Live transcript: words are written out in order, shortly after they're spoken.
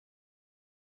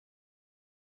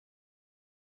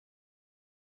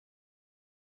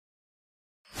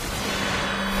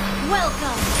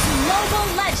Welcome to Mobile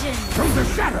Legends! From the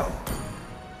shadow!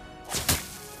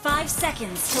 5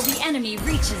 seconds till the enemy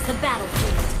reaches the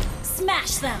battlefield.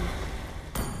 Smash them!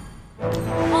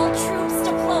 All troops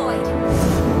deployed!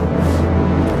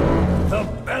 The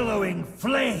bellowing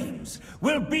flames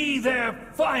will be their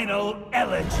final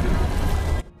elegy.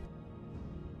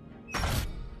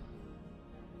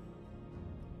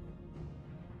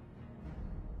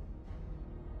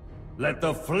 Let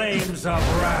the flames of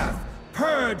wrath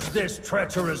purge this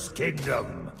treacherous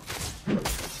kingdom.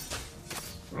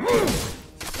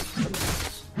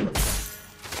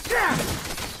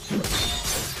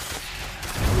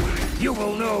 You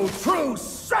will know true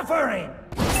suffering!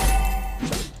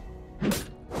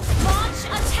 Launch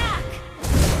attack!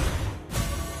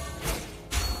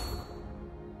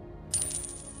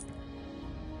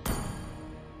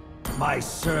 My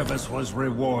service was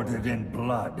rewarded in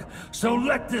blood, so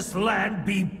let this land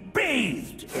be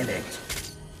bathed in it!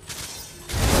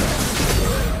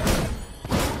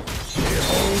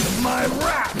 Behold my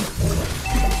wrath!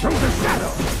 From the shadow!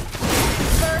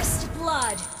 First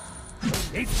blood!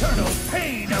 Eternal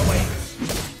pain awaits!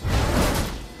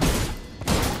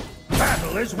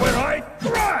 Battle is where I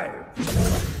thrive!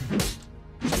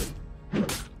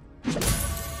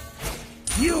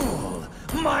 Fuel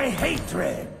my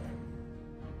hatred!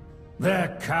 Their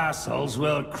castles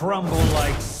will crumble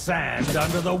like sand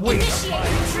under the weight of my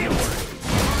fury!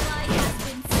 Ally has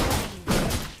been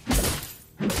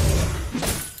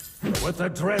slain. With the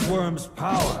Dreadworm's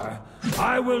power,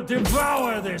 I will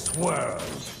devour this world!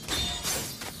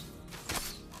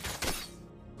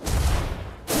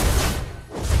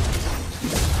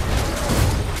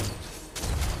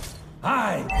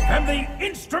 I am the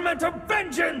instrument of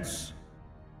vengeance!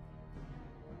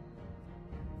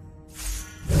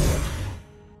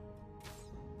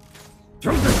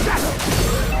 Through the shadow!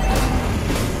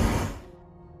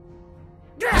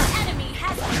 The enemy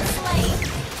has been slain.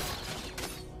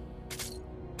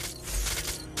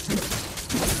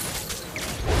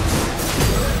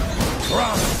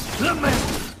 From lament,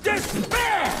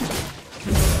 despair!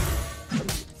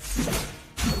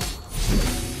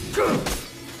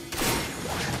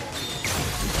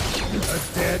 The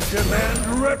dead demand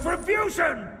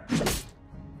retribution!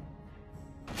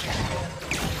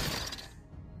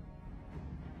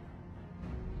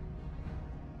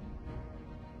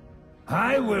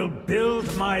 I will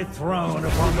build my throne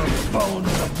upon the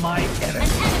bones of my An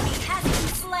enemies. enemy has been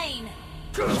slain.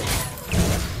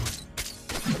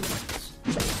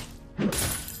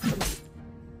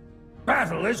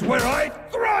 Battle is where I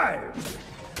thrive!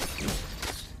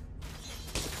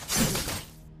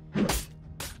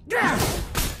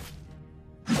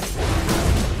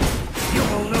 You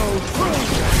will know true!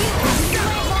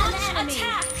 Launch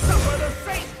attack! Suffer the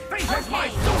same fate as my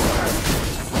sword!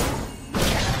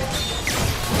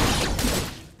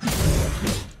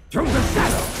 Through the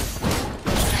shadow!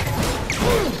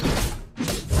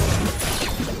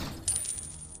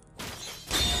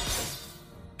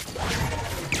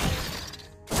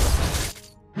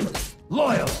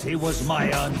 Loyalty was my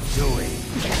undoing.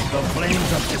 The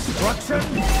flames of destruction,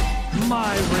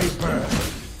 my rebirth.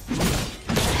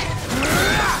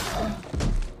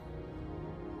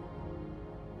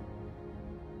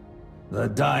 The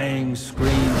dying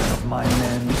screams of my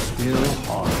men still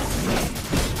haunt me.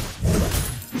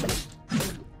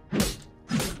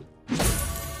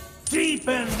 Deep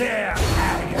in their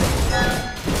agony,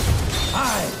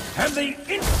 I am the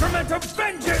instrument of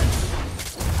vengeance!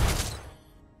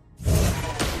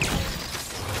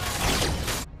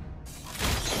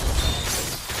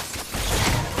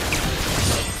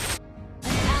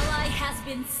 An ally has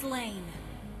been slain.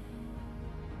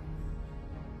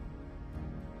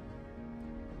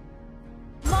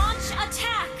 Launch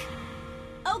attack!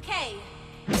 Okay.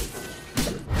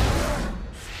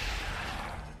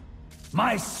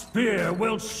 My spear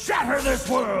will shatter this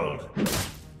world!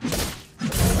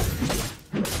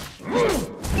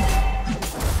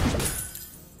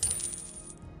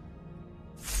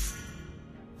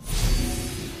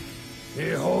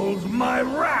 Behold my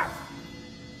wrath!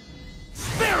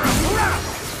 Spear of wrath!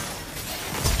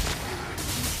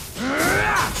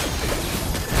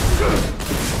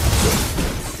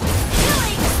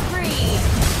 Killing spree!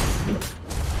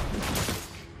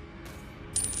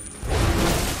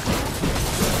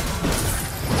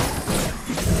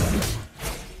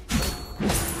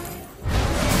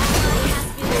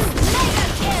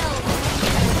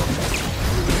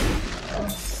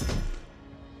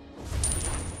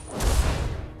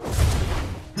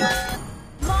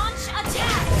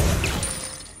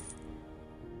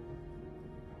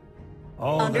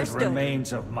 All that Understood.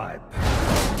 remains of my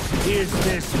past is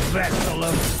this vessel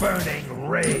of burning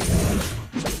rage.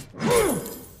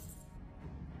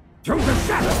 Through the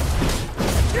shadow!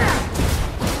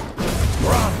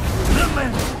 From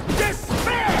lament,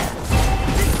 despair!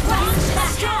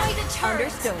 Destroy the turret!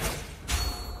 Understood.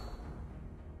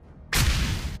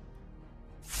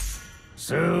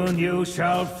 Soon you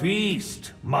shall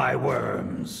feast, my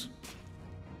worms.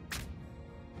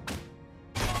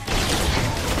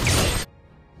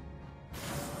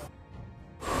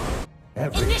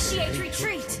 Initiate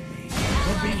retreat!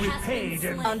 Will be repaid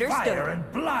in Understood. fire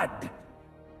and blood.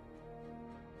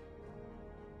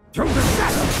 Through the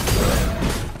shadow!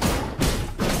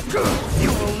 You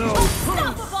will know true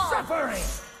Unstoppable! suffering!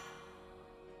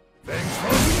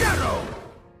 Vengeful shadow!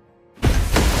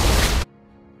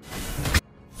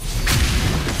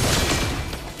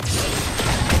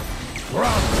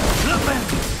 From lament,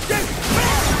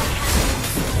 despair!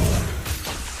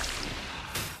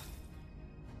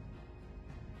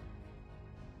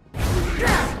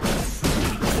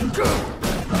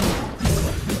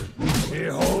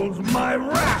 Behold my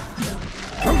wrath!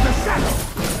 From the shadow!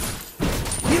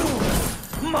 You,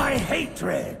 my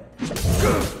hatred!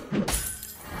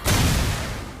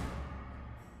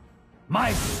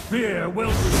 My spear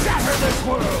will shatter this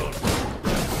world!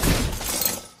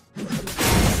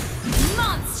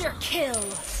 Monster kill!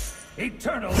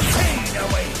 Eternal pain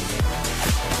awaits!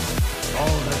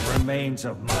 All that remains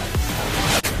of my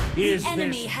power is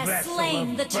enemy this has vessel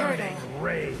slain of the turtle. burning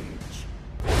rage.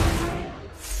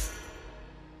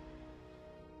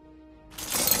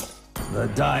 The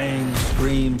dying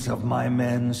screams of my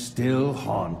men still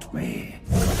haunt me.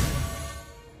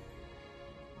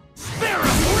 Spirit!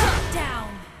 Shut down!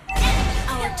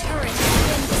 Our turret has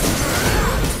been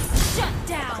destroyed! Shut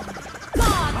down!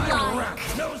 My Godlike!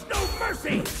 wrath knows no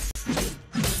mercy!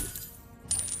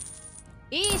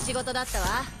 いい仕事だった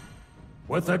わ。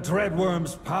 With the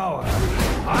Dreadworm's power,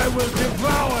 I will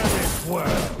devour this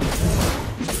world!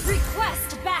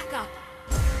 Request backup!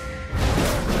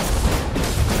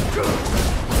 You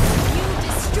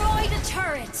destroy the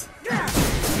turret!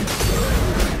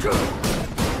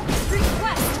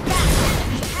 Request back!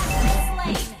 Enemy has been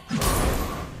slain!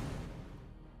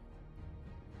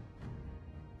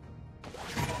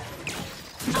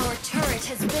 Our turret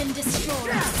has been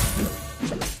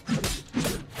destroyed!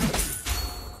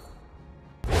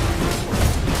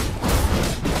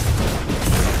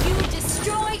 You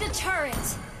destroy the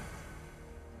turret!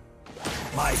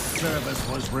 My service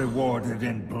was rewarded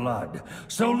in blood,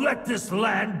 so let this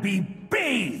land be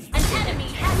bathed! An enemy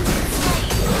has been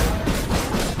slain!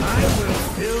 I will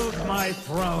build my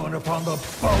throne upon the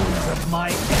bones of my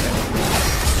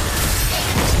enemies!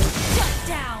 Shut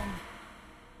down!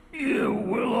 You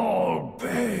will all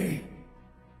pay!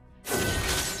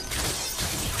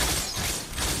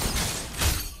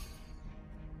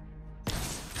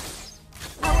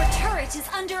 Our turret is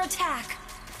under attack!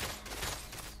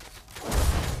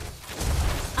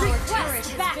 Our turret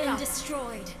has been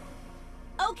destroyed.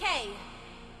 Okay.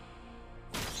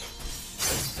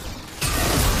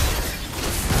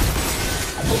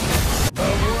 The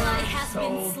Ally has soul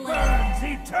been slain. burns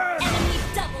eternal! Enemy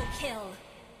double kill.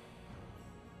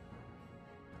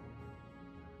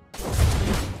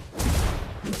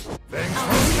 Our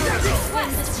turret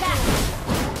request attack.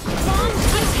 Launch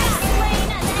attack.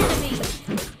 Slain an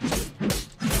enemy.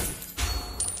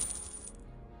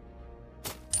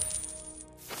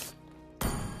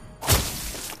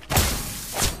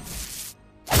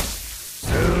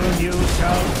 Soon you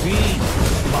shall feed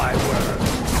my word!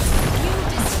 You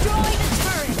destroy the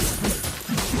turret.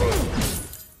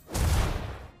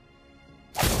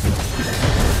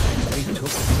 They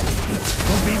took it.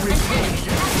 Will be An repaid enemy in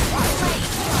has been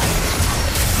slain.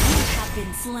 You have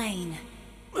been slain.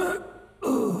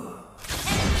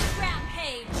 Enemy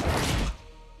rampage.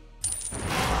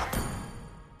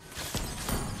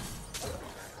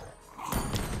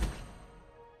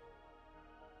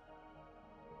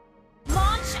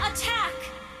 Launch attack.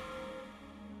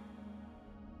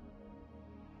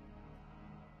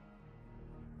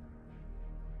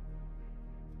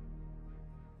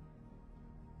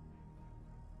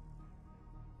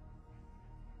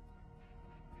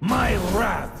 My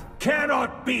wrath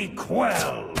cannot be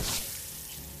quelled!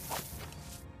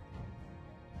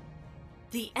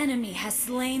 The enemy has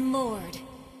slain Lord. You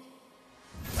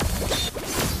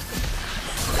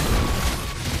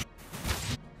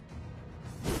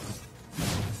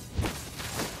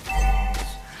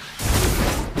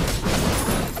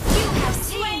have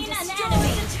slain an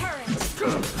enemy. The turret.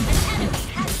 An enemy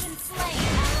has been slain.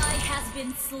 Ally has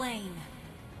been slain.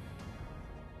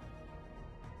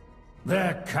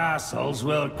 Their castles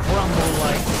will crumble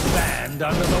like sand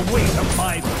under the weight of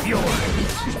my fury.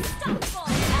 Unstoppable!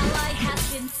 Ally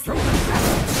has been Through slain.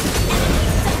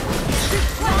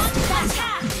 the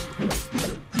attack!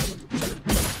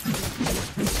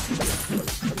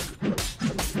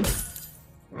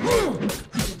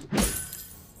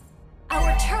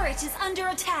 Our turret is under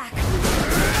attack.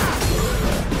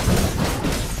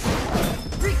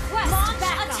 Request launch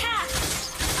attack!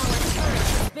 Our turret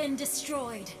has been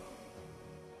destroyed.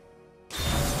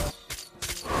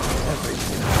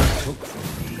 Everything I took from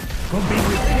me will be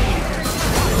repaid.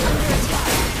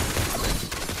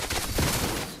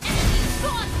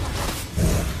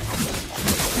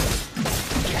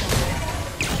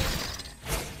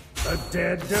 The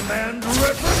dead demand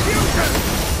retribution!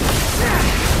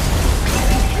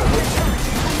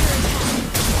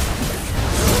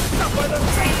 Suffer the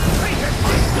same fate as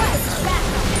my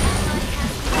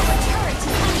Our turret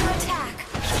is under attack.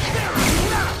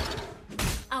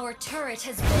 Our turret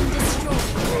has been destroyed.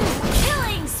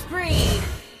 Killing spree!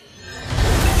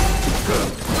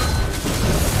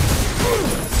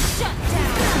 Shut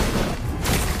down!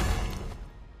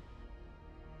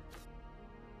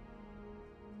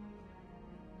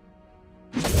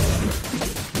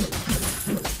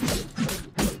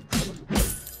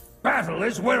 Battle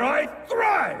is where I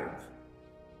thrive!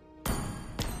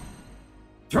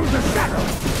 Through the shadow!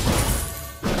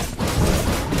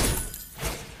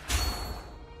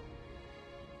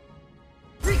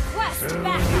 Request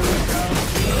backup!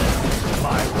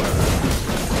 My word!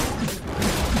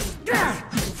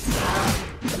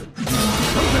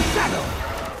 Through the shadow!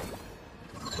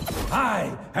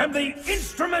 I am the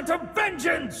instrument of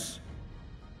vengeance!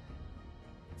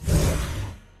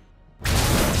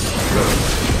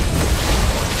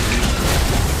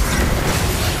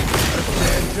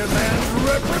 Demand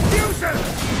retribution!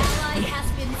 Ally has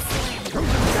been slain. Through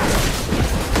the shadow!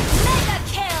 Mega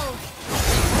kill!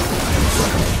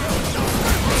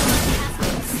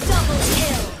 Double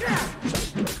kill!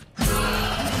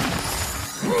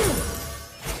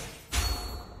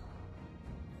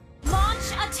 Launch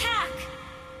attack!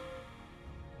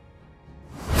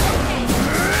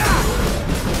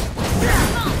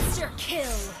 Monster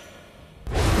kill!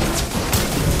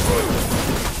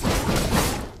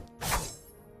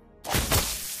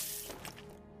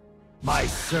 My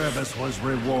service was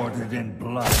rewarded in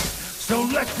blood, so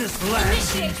let this land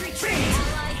Initiate be retreat! bathed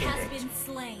Ally in has it. been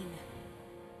slain.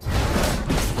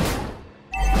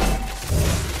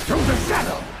 Through the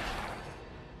shadow!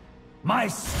 My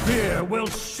spear will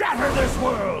shatter this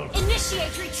world!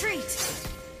 Initiate retreat!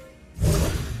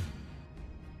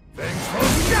 Vengeful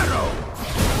shadow!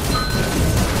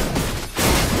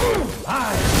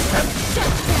 I am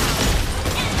Shut down!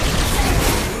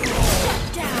 Shut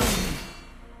down!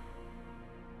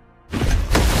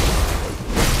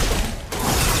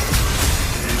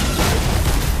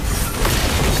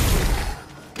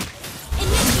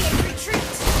 Initiate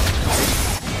retreat!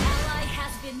 Ally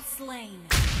has been slain.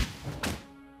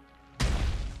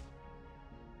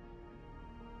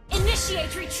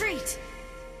 Initiate retreat!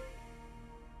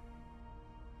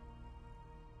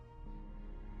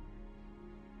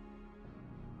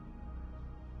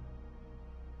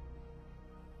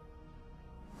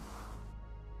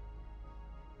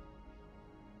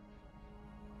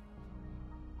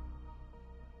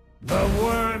 The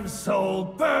worm soul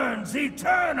burns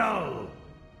eternal!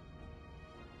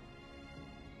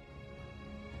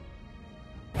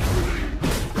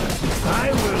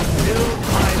 I will build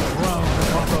my throne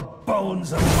upon the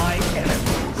bones of my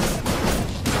enemies.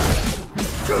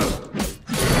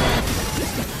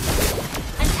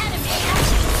 An enemy has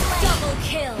been slain. Double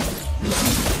kill.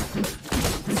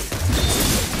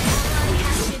 Ally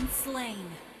has been slain.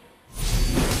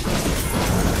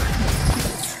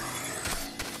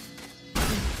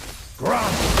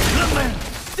 Grunt, lament,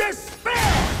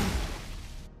 despair!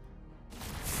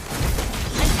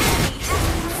 An enemy has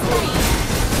been slain.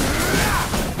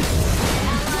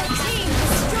 Ally team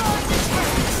destroyed the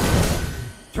turret.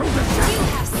 Through the You shadow!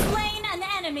 have slain an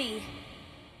enemy.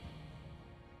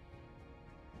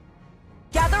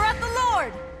 Gather at the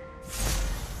Lord!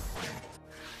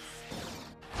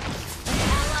 An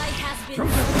ally has been Through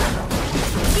the slain. shadow!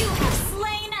 You have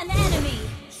slain an enemy.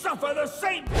 Suffer the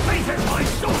same fate as my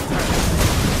daughter!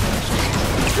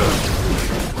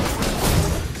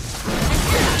 An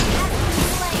enemy has been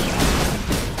slain.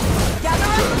 Gather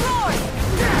at the Lord!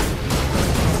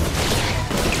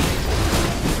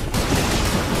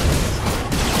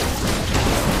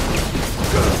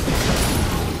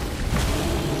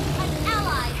 An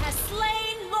ally has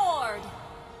slain Lord.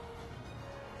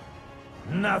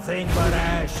 Nothing but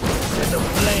ashes in the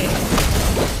flame!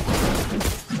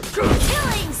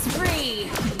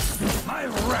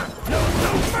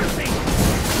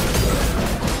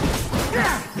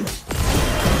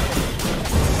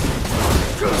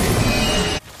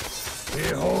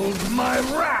 my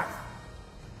wrath!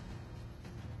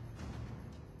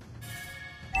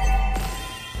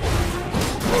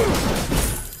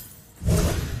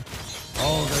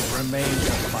 All that remains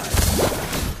of my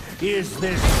life is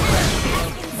this vessel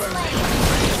of burning.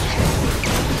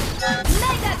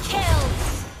 Mega kill!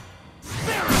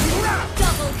 Spirit wrath!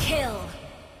 Double kill!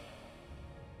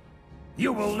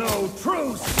 You will know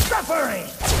true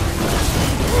suffering!